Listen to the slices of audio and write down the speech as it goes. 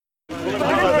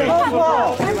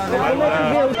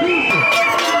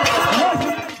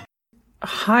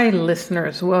Hi,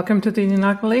 listeners. Welcome to the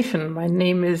inoculation. My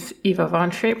name is Eva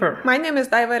von Schaper. My name is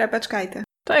Daiva Repečkaitė.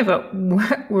 Daiva,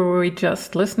 what were we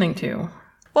just listening to?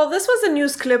 Well, this was a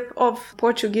news clip of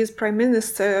Portuguese Prime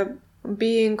Minister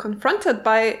being confronted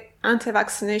by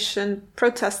anti-vaccination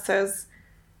protesters,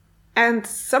 and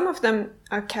some of them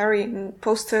are carrying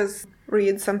posters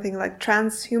read something like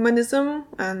transhumanism,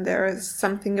 and there is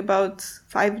something about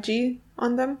 5G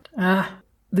on them.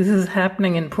 This is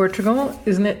happening in Portugal.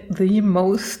 Isn't it the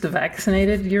most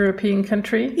vaccinated European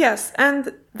country? Yes,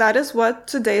 and that is what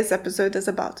today's episode is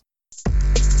about.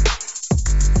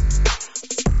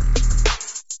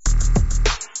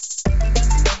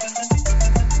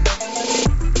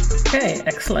 Okay,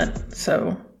 excellent.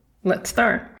 So let's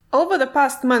start. Over the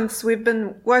past months, we've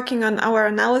been working on our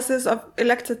analysis of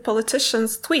elected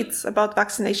politicians' tweets about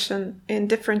vaccination in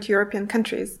different European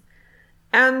countries.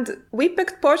 And we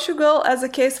picked Portugal as a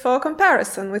case for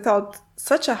comparison. We thought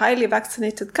such a highly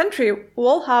vaccinated country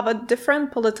will have a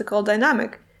different political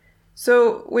dynamic.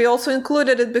 So we also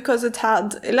included it because it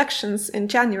had elections in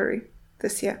January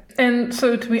this year. And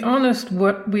so, to be honest,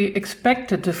 what we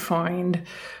expected to find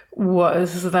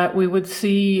was that we would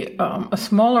see a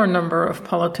smaller number of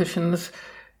politicians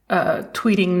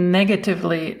tweeting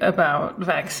negatively about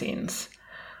vaccines.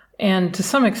 And to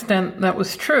some extent, that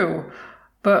was true.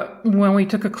 But when we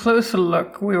took a closer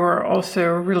look, we were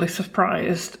also really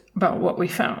surprised about what we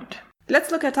found.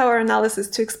 Let's look at our analysis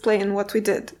to explain what we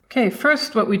did. Okay,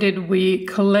 first what we did, we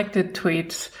collected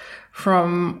tweets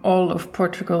from all of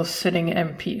Portugal's sitting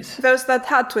MPs. Those that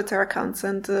had Twitter accounts.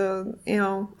 And,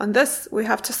 on this, we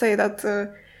have to say that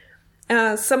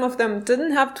some of them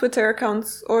didn't have Twitter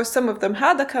accounts, or some of them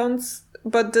had accounts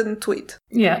but didn't tweet.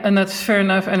 Yeah, and that's fair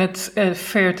enough. And it's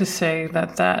fair to say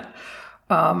that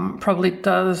probably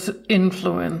does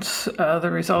influence the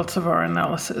results of our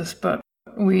analysis. But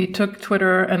we took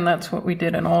Twitter, and that's what we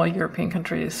did in all European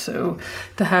countries. So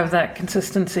to have that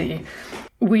consistency,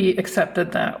 we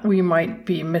accepted that we might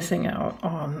be missing out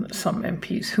on some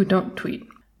MPs who don't tweet.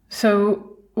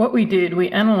 So what we did, we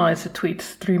analyzed the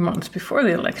tweets 3 months before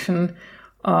the election,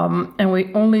 and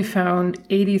we only found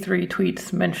 83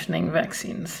 tweets mentioning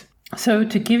vaccines. So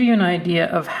to give you an idea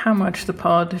of how much the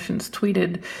politicians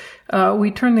tweeted,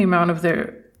 we turned the amount of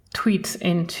their tweets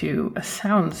into a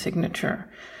sound signature.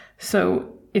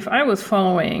 So if I was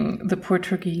following the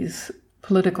Portuguese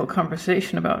political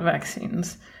conversation about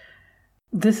vaccines,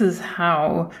 this is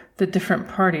how the different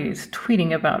parties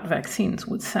tweeting about vaccines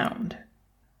would sound.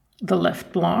 The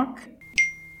Left Bloc,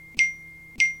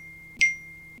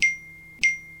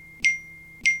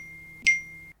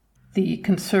 the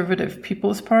Conservative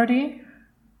People's Party,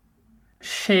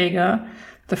 Chega,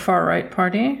 the far-right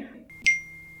party,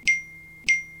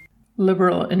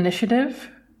 Liberal Initiative,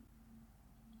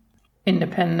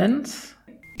 Independents,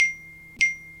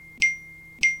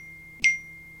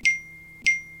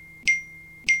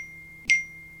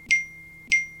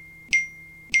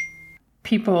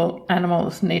 People,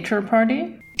 Animals, Nature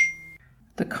Party,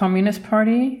 the Communist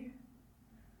Party,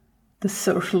 the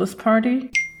Socialist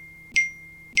Party,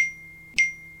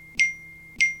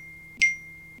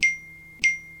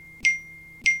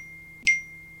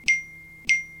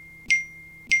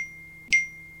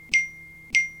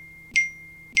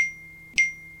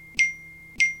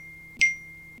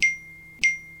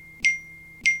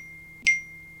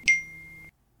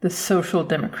 the Social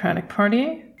Democratic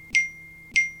Party,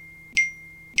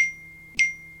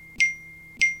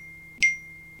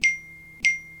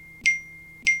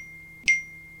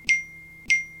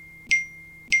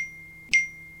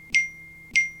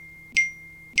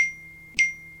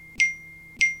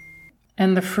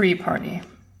 and the Free Party.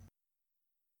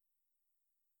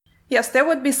 Yes, there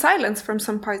would be silence from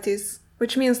some parties,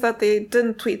 which means that they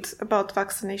didn't tweet about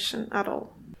vaccination at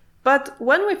all. But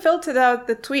when we filtered out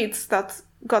the tweets that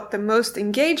got the most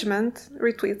engagement,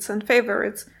 retweets and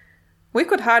favorites, we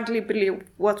could hardly believe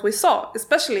what we saw,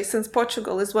 especially since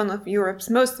Portugal is one of Europe's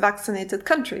most vaccinated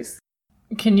countries.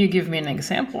 Can you give me an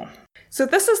example? So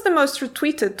this is the most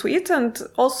retweeted tweet and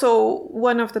also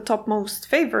one of the top most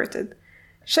favorited.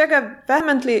 Chega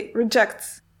vehemently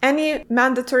rejects any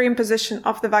mandatory imposition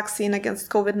of the vaccine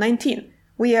against COVID-19.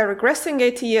 We are regressing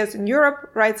 80 years in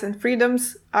Europe. Rights and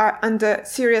freedoms are under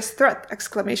serious threat! !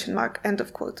 End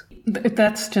of quote.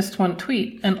 That's just one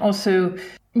tweet. And also,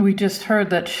 we just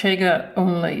heard that Chega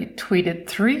only tweeted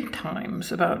 3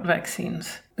 times about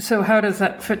vaccines. So how does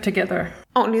that fit together?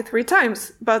 Only 3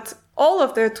 times, but all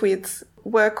of their tweets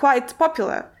were quite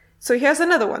popular. So here's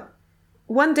another one.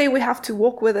 One day we have to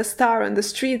walk with a star on the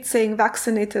street saying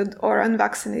vaccinated or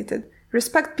unvaccinated.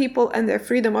 respect people and their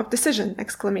freedom of decision, !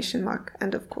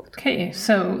 End of quote. Okay,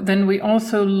 so then we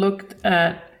also looked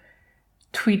at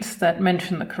tweets that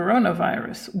mention the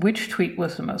coronavirus. Which tweet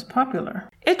was the most popular?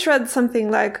 It read something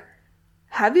like,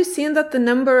 "Have you seen that the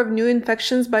number of new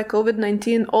infections by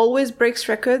COVID-19 always breaks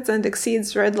records and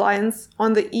exceeds red lines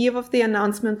on the eve of the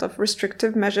announcement of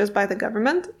restrictive measures by the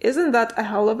government? Isn't that a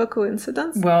hell of a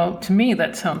coincidence?" Well, to me,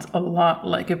 that sounds a lot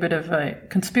like a bit of a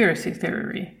conspiracy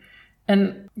theory.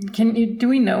 And do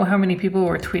we know how many people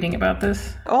were tweeting about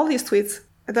this? All these tweets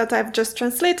that I've just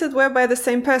translated were by the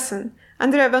same person,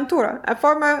 Andrea Ventura, a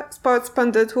former sports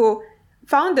pundit who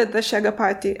founded the Chega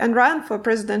party and ran for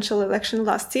presidential election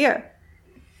last year.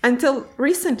 Until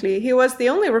recently, he was the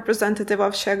only representative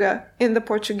of Chega in the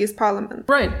Portuguese parliament.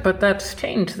 Right, but that's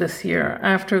changed this year.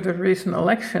 After the recent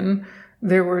election,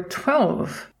 there were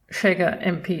 12 Chega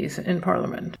MPs in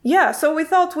parliament. Yeah, so we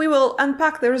thought we will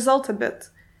unpack the result a bit.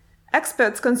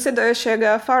 Experts consider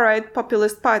Chega a far-right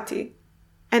populist party,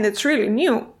 and it's really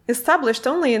new, established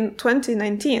only in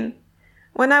 2019.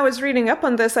 When I was reading up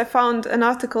on this, I found an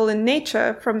article in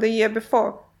Nature from the year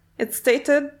before. It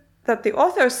stated that the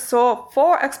authors saw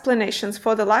 4 explanations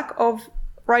for the lack of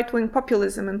right-wing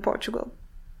populism in Portugal.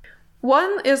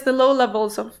 1 is the low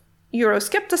levels of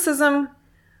Euroscepticism,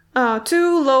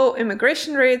 2, low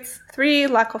immigration rates, 3,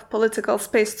 lack of political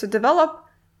space to develop,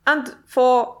 and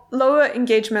 4, lower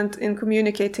engagement in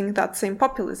communicating that same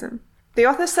populism. The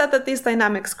author said that these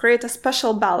dynamics create a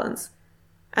special balance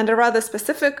and a rather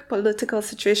specific political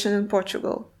situation in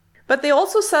Portugal. But they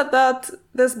also said that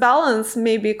this balance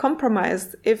may be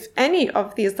compromised if any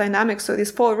of these dynamics or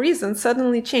these 4 reasons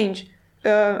suddenly change,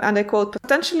 and I quote,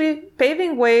 potentially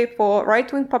paving way for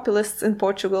right-wing populists in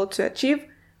Portugal to achieve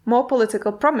more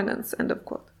political prominence, end of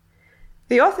quote.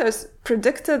 The authors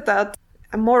predicted that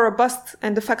a more robust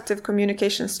and effective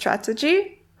communication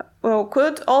strategy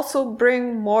could also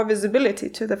bring more visibility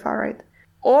to the far right.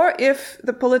 Or if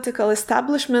the political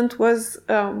establishment was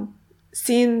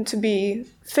seen to be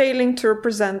failing to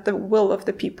represent the will of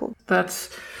the people. That's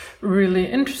really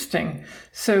interesting.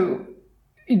 So,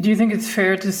 do you think it's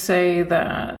fair to say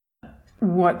that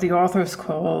what the authors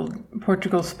called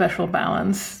Portugal's special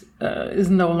balance is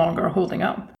no longer holding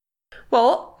up?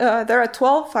 Well, there are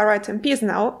 12 far-right MPs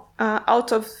now,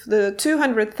 out of the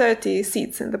 230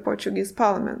 seats in the Portuguese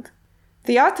parliament.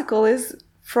 The article is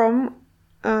from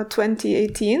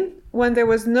 2018, when there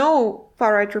was no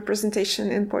far-right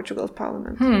representation in Portugal's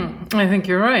parliament. I think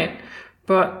you're right.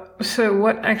 But so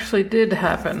what actually did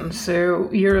happen? So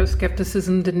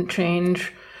Euroscepticism didn't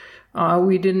change.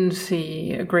 We didn't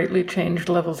see greatly changed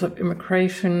levels of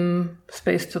immigration,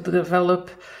 space to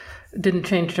develop. Didn't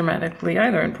change dramatically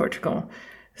either in Portugal.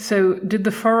 So did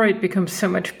the far-right become so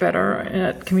much better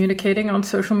at communicating on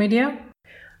social media?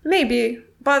 Maybe,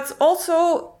 but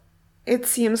also it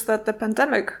seems that the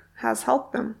pandemic has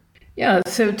helped them. Yeah,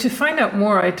 so to find out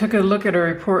more, I took a look at a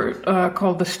report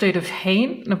called The State of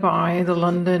Hate by the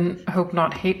London Hope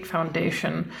Not Hate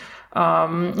Foundation.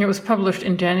 It was published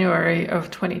in January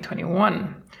of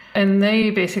 2021. And they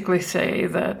basically say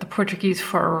that the Portuguese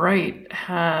far right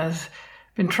has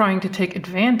been trying to take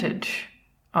advantage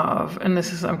of, and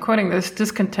this is, I'm quoting this,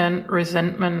 discontent,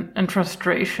 resentment, and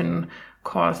frustration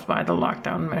caused by the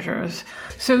lockdown measures.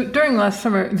 So during last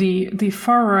summer, the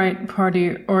far-right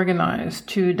party organized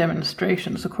 2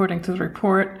 demonstrations, according to the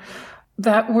report,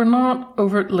 that were not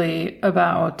overtly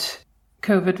about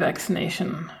COVID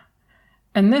vaccination.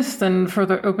 And this then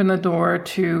further opened the door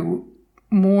to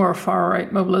more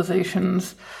far-right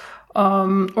mobilizations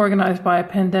organized by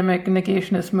pandemic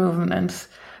negationist movements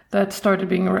that started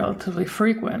being relatively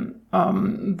frequent.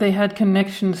 They had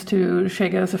connections to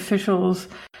Chega's officials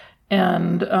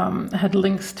and had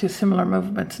links to similar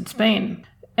movements in Spain.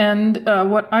 And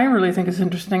what I really think is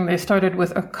interesting, they started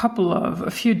with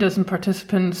a few dozen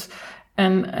participants,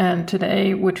 and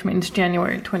today, which means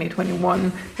January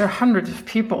 2021, there are hundreds of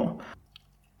people.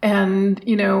 And,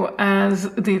 as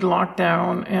the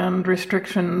lockdown and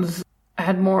restrictions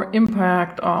had more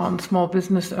impact on small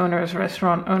business owners,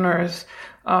 restaurant owners,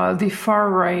 the far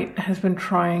right has been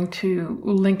trying to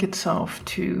link itself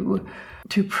to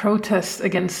protests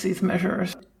against these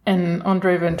measures. And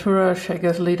André Ventura,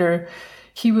 Chega's leader,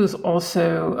 he was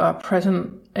also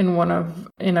present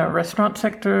in a restaurant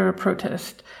sector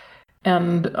protest.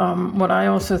 And what I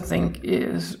also think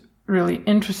is really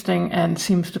interesting and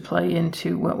seems to play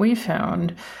into what we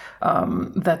found,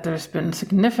 that there's been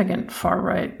significant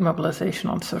far-right mobilization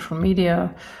on social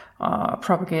media,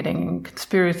 propagating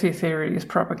conspiracy theories,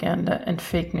 propaganda, and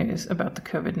fake news about the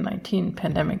COVID-19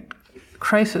 pandemic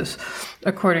crisis,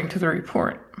 according to the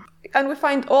report. And we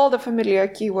find all the familiar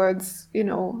keywords,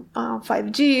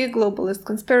 5G, globalist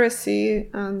conspiracy,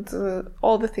 and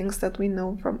all the things that we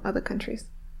know from other countries.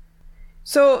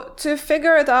 So to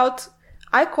figure it out,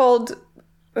 I called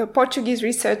Portuguese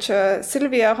researcher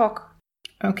Silvia Roque.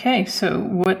 Okay, so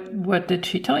what did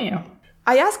she tell you?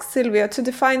 I asked Silvia to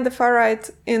define the far right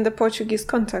in the Portuguese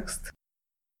context.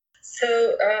 So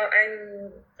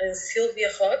I'm Silvia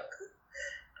Roque.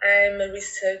 I'm a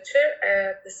researcher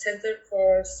at the Center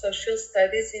for Social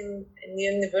Studies in the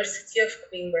University of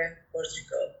Coimbra,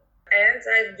 Portugal. And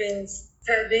I've been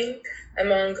studying,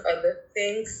 among other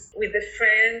things, with a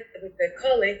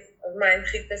colleague of mine,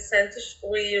 Rita Santos.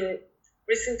 We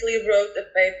recently wrote a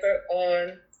paper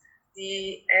on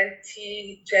the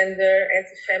anti-gender,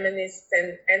 anti-feminist,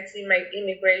 and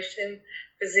anti-immigration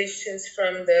positions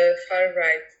from the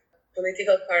far-right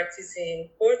political parties in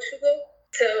Portugal.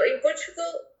 So in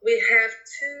Portugal,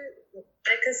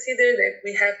 I consider that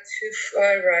we have two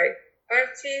far-right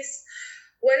parties.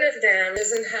 One of them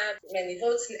doesn't have many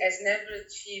votes and has never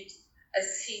achieved a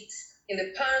seat in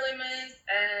the parliament,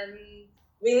 and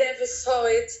we never saw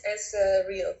it as a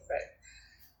real threat.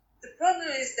 The problem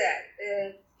is that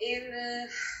in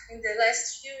the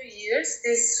last few years,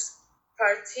 this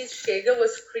party, Chega,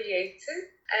 was created,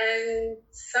 and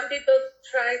some people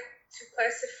try to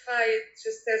classify it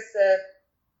just as a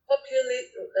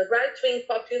right-wing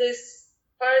populist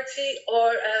party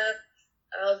or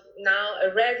now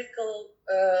a radical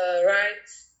right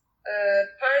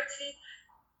party,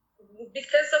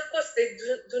 because of course they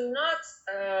do not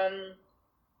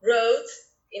wrote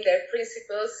in their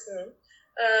principles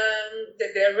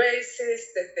that they're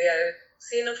racist, that they are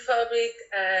xenophobic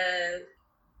and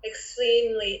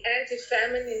extremely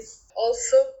anti-feminist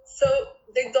also. So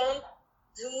they don't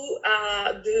do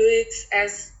it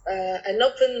as an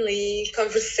openly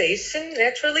conversation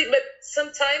naturally, but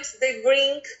sometimes they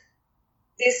bring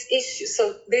these issues.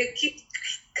 So they keep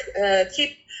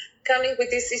coming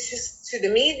with these issues to the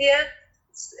media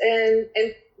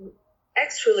and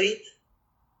actually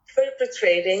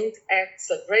perpetrating acts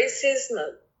of racism,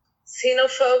 of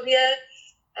xenophobia,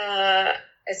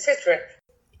 etc.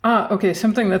 Okay.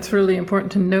 Something that's really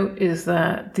important to note is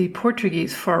that the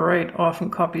Portuguese far right often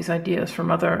copies ideas from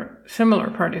other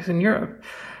similar parties in Europe,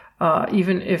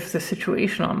 even if the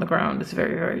situation on the ground is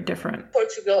very, very different.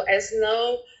 Portugal has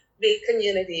no big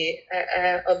community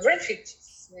of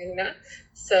refugees,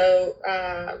 so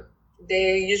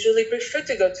they usually prefer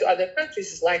to go to other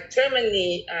countries like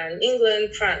Germany and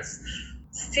England, France.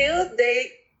 Still,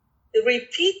 they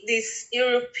repeat these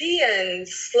European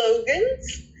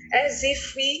slogans as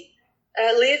if we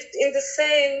lived in the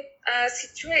same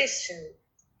situation,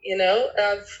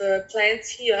 of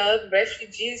plenty of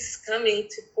refugees coming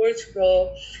to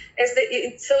Portugal.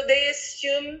 So they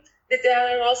assume that they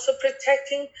are also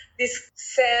protecting this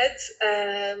sad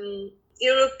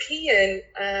European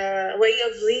way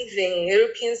of living,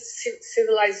 European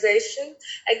civilization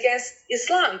against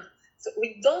Islam. So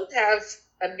we don't have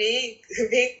a big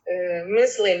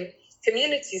Muslim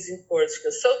communities in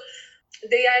Portugal. So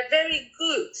they are very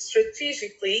good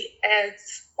strategically at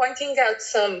pointing out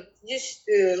some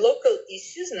local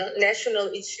issues, national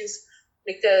issues,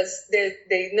 because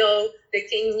they know they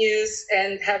can use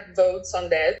and have votes on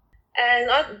that. And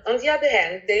on the other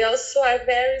hand, they also are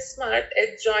very smart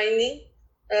at joining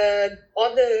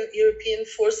other European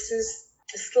forces'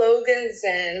 slogans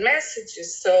and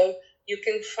messages. So you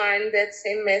can find that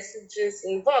same messages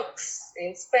in Vox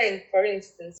in Spain, for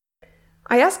instance.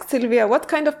 I asked Silvia what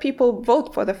kind of people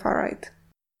vote for the far right.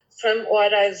 From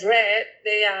what I've read,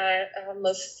 they are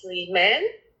mostly men,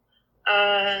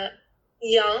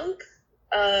 young,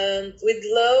 with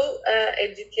low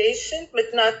education,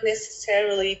 but not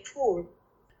necessarily poor.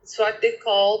 It's what they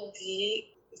call the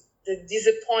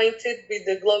disappointed with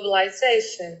the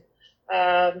globalization.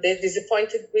 They're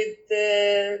disappointed with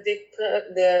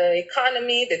the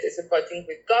economy, they're disappointed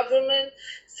with government.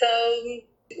 So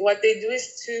what they do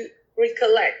is to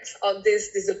recollect all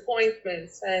these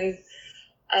disappointments and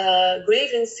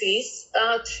grievances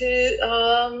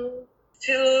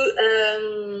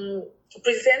to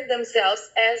present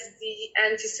themselves as the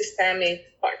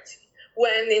anti-systemic party,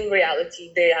 when in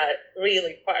reality they are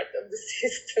really part of the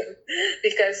system,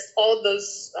 because all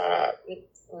those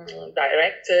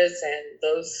directors and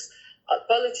those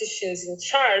politicians in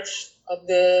charge of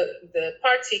the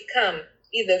party come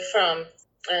either from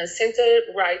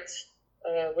center-right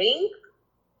wing,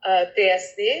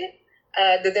 PSD,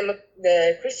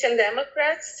 the Christian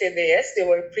Democrats, CDS. They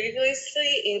were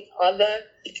previously in other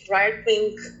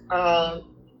right-wing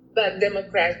but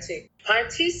democratic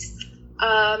parties.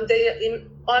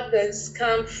 Others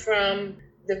come from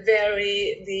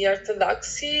the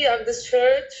orthodoxy of the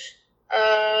church,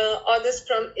 others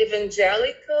from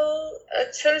evangelical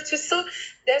churches. So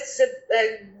that's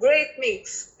a great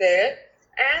mix there,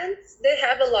 and they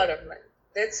have a lot of money.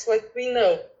 That's what we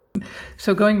know.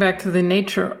 So going back to the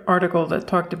Nature article that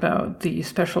talked about the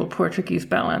special Portuguese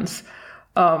balance,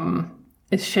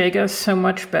 is Chega so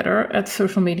much better at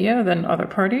social media than other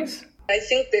parties? I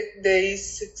think that they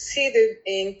succeeded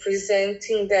in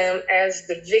presenting them as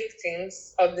the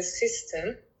victims of the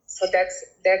system. So that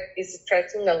is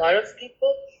attracting a lot of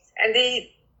people. And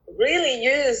they really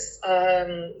use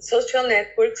social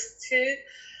networks to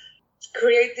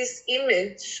create this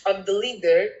image of the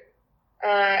leader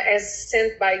as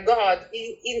sent by God.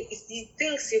 He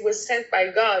thinks he was sent by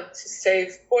God to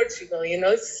save Portugal,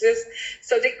 It's just,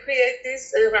 so they create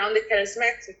this around the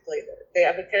charismatic leader. They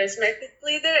have a charismatic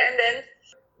leader, and then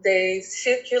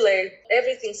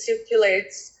everything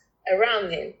circulates around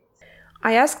him.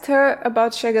 I asked her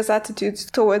about Chega's attitudes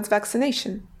towards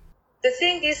vaccination. The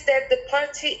thing is that the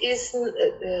party is...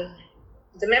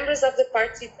 the members of the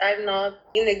party are not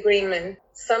in agreement.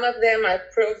 Some of them are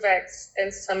pro-vax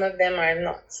and some of them are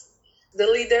not. The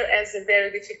leader has a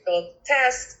very difficult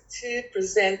task to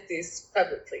present this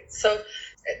publicly. So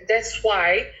that's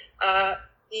why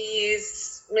he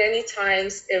is many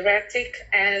times erratic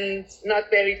and not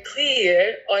very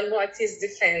clear on what he's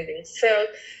defending. So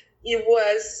he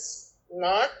was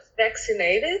not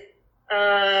vaccinated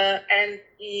and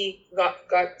he got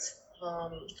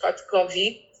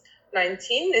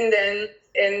COVID-19,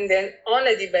 and then on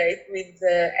a debate with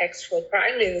the actual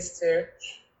prime minister,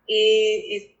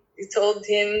 he told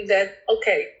him that,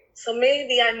 okay, so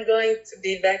maybe I'm going to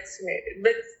be vaccinated,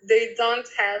 but they don't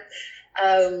have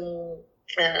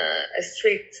a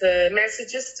strict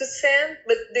messages to send,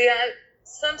 but there are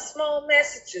some small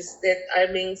messages that are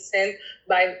being sent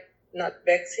by not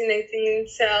vaccinating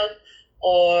himself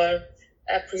or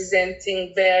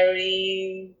presenting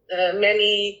very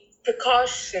many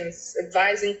precautions,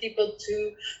 advising people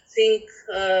to think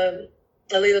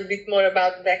a little bit more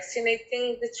about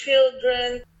vaccinating the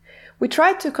children. We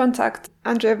tried to contact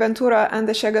André Ventura and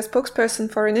the Chega spokesperson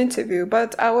for an interview,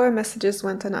 but our messages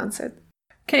went unanswered.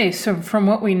 Okay, so from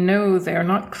what we know, they're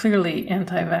not clearly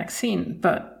anti-vaccine,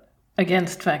 but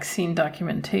against vaccine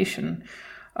documentation.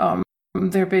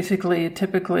 They're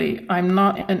typically, I'm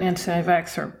not an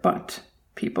anti-vaxxer, but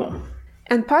people.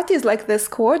 And parties like this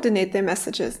coordinate their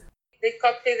messages. They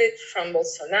copied it from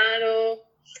Bolsonaro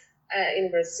in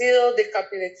Brazil. They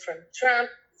copied it from Trump.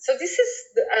 So this is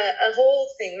a whole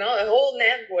thing, a whole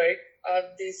network of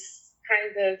this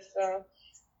kind of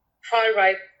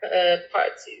far-right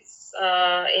parties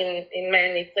in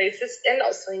many places and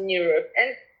also in Europe.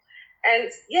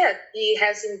 And he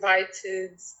has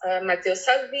invited Matteo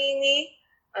Salvini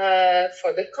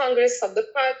for the Congress of the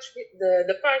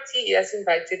party. He has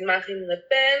invited Marine Le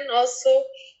Pen also.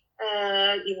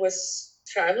 He was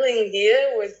traveling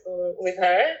here with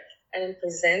her and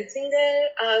presenting there.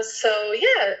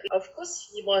 Of course,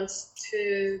 he wants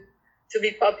to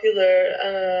be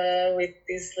popular with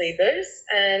these leaders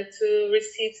and to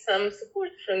receive some support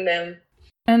from them.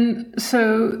 And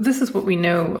so this is what we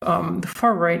know. The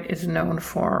far right is known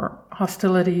for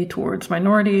hostility towards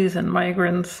minorities and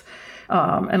migrants,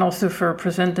 and also for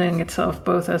presenting itself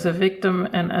both as a victim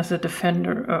and as a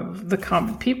defender of the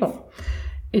common people.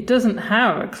 It doesn't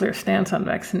have a clear stance on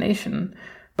vaccination,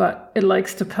 but it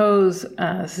likes to pose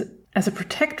as a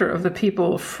protector of the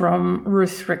people from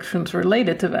restrictions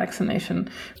related to vaccination.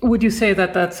 Would you say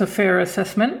that that's a fair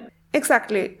assessment?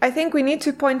 Exactly. I think we need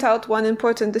to point out one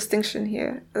important distinction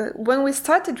here. When we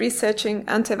started researching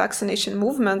anti-vaccination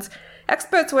movements,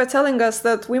 experts were telling us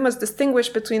that we must distinguish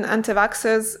between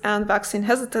anti-vaxxers and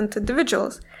vaccine-hesitant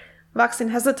individuals.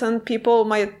 Vaccine-hesitant people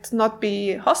might not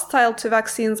be hostile to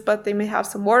vaccines, but they may have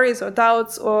some worries or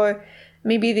doubts, or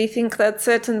maybe they think that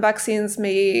certain vaccines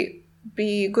may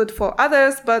be good for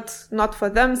others, but not for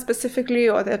them specifically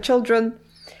or their children.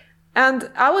 And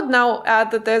I would now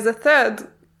add that there's a third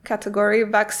category,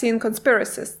 vaccine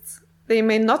conspiracists. They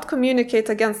may not communicate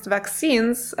against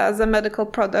vaccines as a medical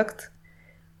product,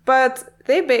 but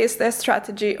they base their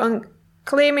strategy on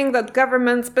claiming that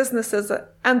governments, businesses,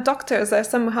 and doctors are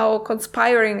somehow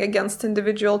conspiring against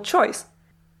individual choice.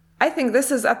 I think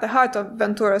this is at the heart of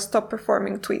Ventura's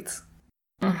top-performing tweets.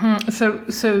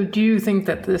 Mm-hmm. So do you think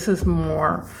that this is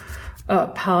more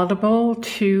palatable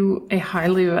to a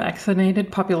highly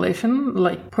vaccinated population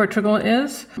like Portugal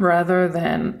is, rather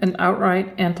than an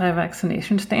outright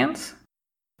anti-vaccination stance?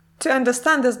 To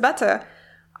understand this better,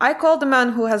 I called a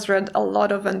man who has read a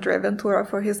lot of André Ventura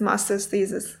for his master's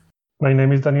thesis. My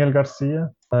name is Daniel Garcia.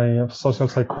 I am a social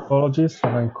psychologist,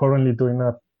 and I'm currently doing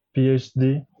a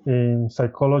PhD in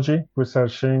psychology,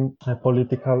 researching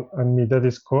political and media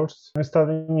discourse. I'm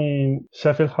studying in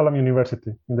Sheffield Hallam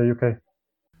University in the UK.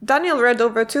 Daniel read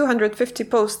over 250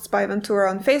 posts by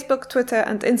Ventura on Facebook, Twitter,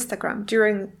 and Instagram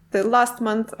during the last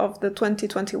month of the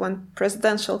 2021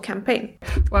 presidential campaign.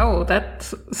 Wow,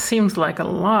 that seems like a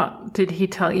lot. Did he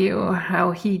tell you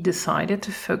how he decided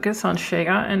to focus on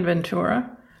Chega and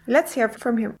Ventura? Let's hear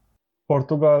from him.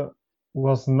 Portugal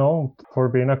was known for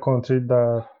being a country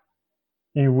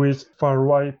in which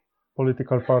far-right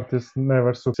political parties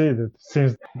never succeeded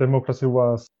since democracy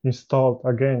was installed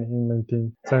again in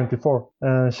 1974.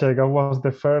 And Chega was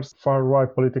the first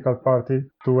far-right political party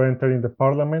to enter in the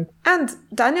parliament. And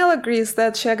Daniel agrees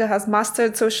that Chega has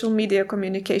mastered social media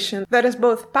communication that is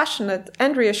both passionate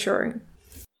and reassuring.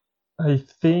 I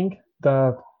think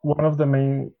that one of the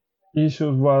main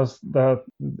issues was that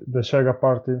the Chega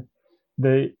party,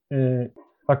 they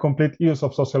a complete use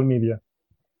of social media.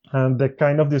 And the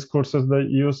kind of discourses they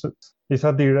use is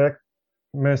a direct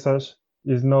message,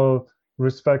 is not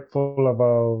respectful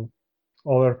about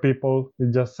other people.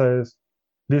 It just says,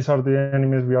 these are the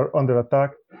enemies, we are under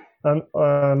attack. And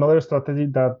another strategy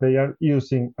that they are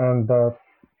using and that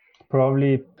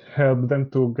probably helped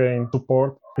them to gain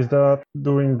support is that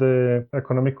during the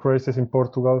economic crisis in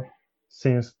Portugal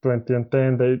since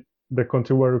 2010, the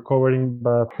country were recovering,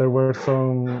 but there were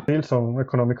still some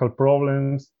economical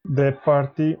problems. The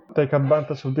party take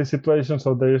advantage of this situation,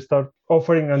 so they start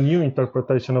offering a new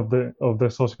interpretation of the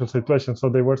social situation. So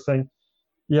they were saying,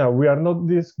 yeah, we are not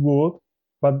this good,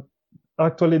 but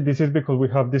actually this is because we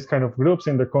have this kind of groups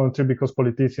in the country, because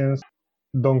politicians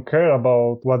don't care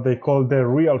about what they call the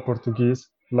real Portuguese,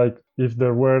 like if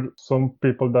there were some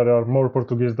people that are more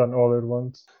Portuguese than other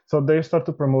ones. So they start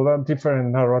to promote a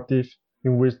different narrative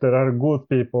in which there are good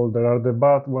people, there are the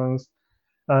bad ones,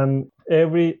 and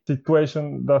every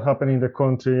situation that happened in the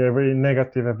country, every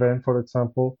negative event, for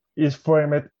example, is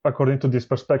framed according to this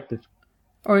perspective.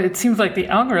 Or it seems like the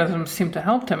algorithms seem to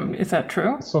help him. Is that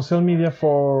true? Social media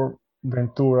for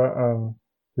Ventura and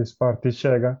his party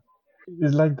Chega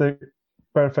is like the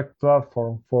perfect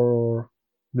platform for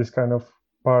this kind of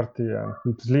party and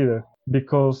its leader,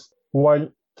 because while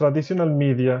traditional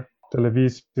media,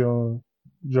 television,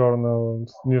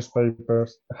 journals,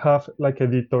 newspapers have like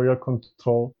editorial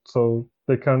control, so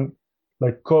they can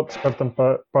like cut certain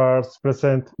parts,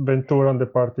 present Ventura and the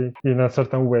party in a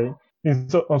certain way.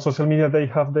 On social media, they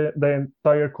have the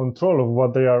entire control of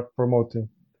what they are promoting,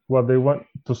 what they want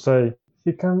to say.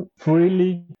 He can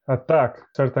freely attack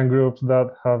certain groups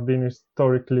that have been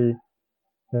historically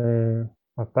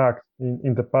attacked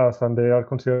in the past, and they are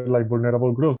considered like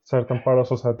vulnerable groups. Certain part of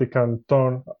society can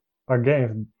turn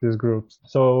against these groups.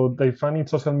 So they find in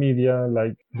social media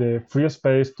like the free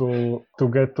space to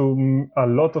get to a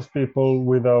lot of people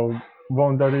without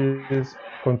boundaries,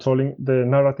 controlling the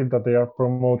narrative that they are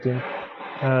promoting.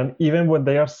 And even when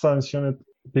they are sanctioned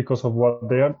because of what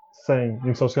they are saying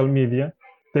in social media,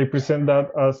 they present that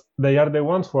as they are the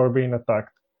ones who are being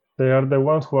attacked. They are the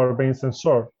ones who are being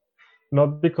censored.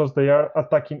 Not because they are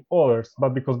attacking others,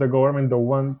 but because the government don't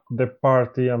want the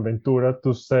party and Ventura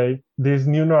to say this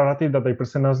new narrative that they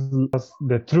present as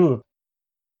the truth.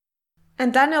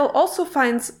 And Daniel also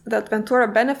finds that Ventura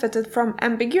benefited from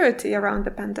ambiguity around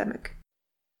the pandemic.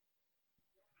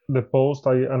 The posts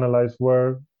I analyzed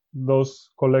were those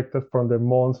collected from the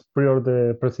month prior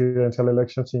the presidential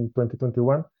elections in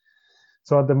 2021.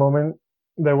 So at the moment,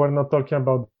 they were not talking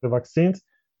about the vaccines,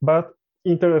 but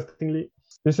interestingly,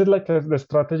 this is like the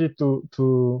strategy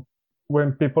to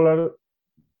when people are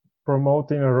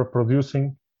promoting or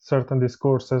reproducing certain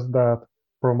discourses that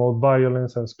promote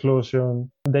violence and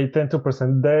exclusion, they tend to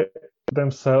present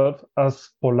themselves as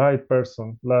polite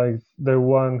person, like the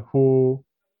one who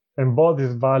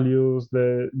embodies values,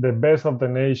 the best of the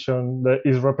nation that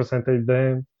is representing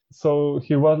them. So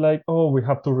he was like, oh, we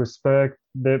have to respect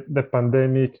the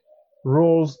pandemic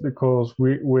rules because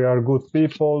we are good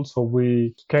people, so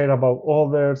we care about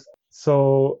others.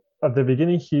 So at the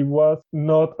beginning, he was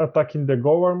not attacking the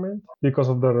government because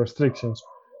of the restrictions.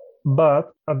 But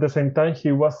at the same time,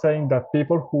 he was saying that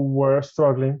people who were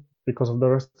struggling because of the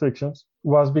restrictions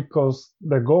was because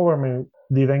the government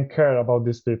didn't care about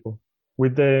these people.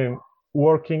 With the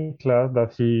working class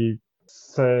that he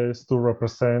says to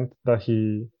represent, that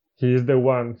he is the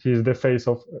one, he is the face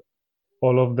of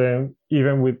all of them,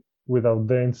 even without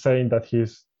them saying that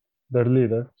he's their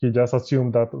leader. He just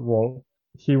assumed that role.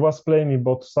 He was playing in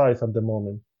both sides at the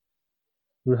moment.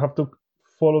 We have to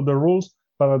follow the rules,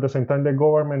 but at the same time, the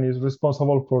government is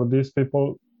responsible for these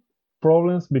people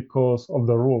problems because of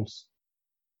the rules.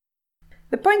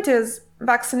 The point is,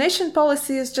 vaccination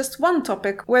policy is just one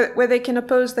topic where they can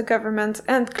oppose the government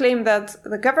and claim that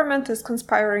the government is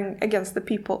conspiring against the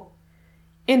people.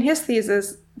 In his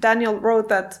thesis, Daniel wrote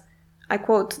that, I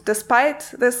quote,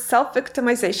 "Despite this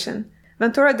self-victimization,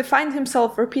 Ventura defined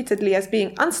himself repeatedly as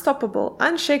being unstoppable,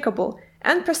 unshakable,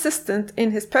 and persistent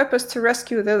in his purpose to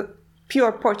rescue the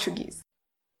pure Portuguese."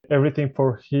 Everything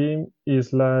for him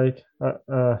is like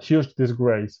a huge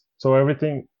disgrace. So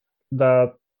everything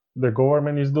that the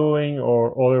government is doing or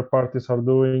other parties are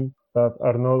doing that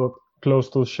are not close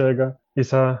to Chega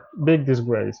is a big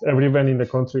disgrace. Every event in the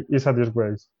country is a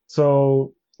disgrace.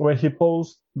 So when he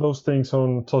posts those things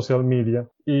on social media,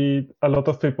 a lot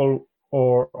of people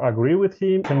or agree with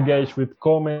him, engage with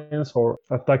comments or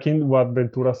attacking what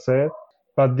Ventura said,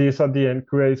 but this at the end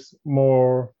creates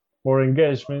more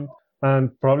engagement.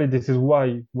 And probably this is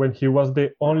why when he was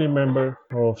the only member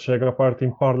of Chega party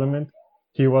in parliament,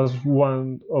 he was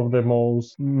one of the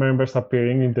most members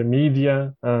appearing in the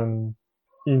media and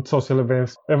in social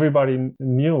events. Everybody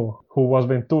knew who was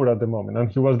Ventura at the moment, and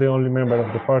he was the only member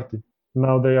of the party.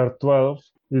 Now they are 12.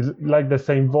 It's like the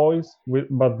same voice,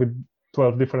 but with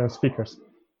 12 different speakers.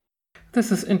 This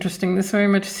is interesting. This very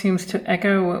much seems to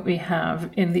echo what we have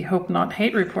in the Hope Not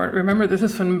Hate report. Remember, this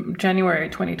is from January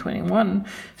 2021,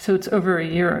 so it's over a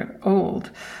year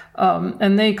old.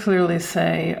 And they clearly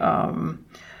say,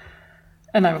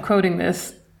 and I'm quoting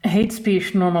this, "Hate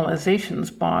speech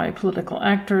normalizations by political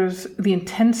actors, the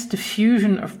intense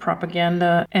diffusion of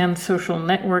propaganda and social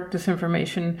network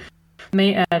disinformation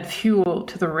may add fuel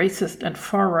to the racist and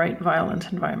far-right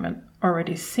violent environment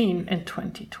already seen in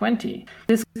 2020.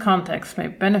 This context may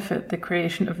benefit the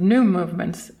creation of new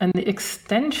movements and the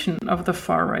extension of the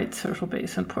far-right social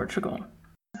base in Portugal."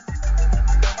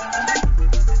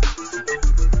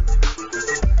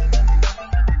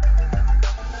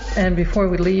 And before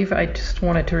we leave, I just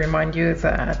wanted to remind you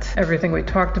that everything we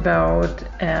talked about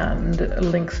and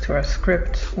links to our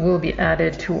script will be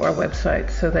added to our website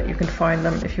so that you can find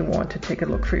them if you want to take a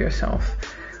look for yourself.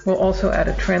 We'll also add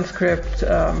a transcript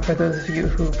for those of you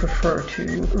who prefer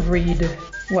to read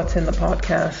what's in the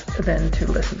podcast than to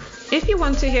listen. If you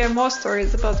want to hear more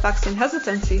stories about vaccine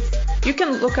hesitancy, you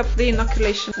can look up the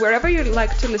inoculation wherever you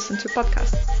like to listen to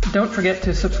podcasts. Don't forget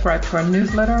to subscribe to our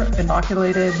newsletter,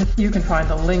 Inoculated. You can find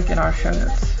the link in our show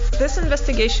notes. This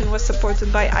investigation was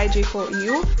supported by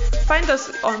IG4EU. Find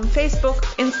us on Facebook,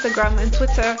 Instagram, and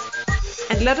Twitter,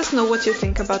 and let us know what you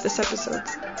think about this episode.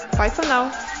 Bye for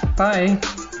now. Bye.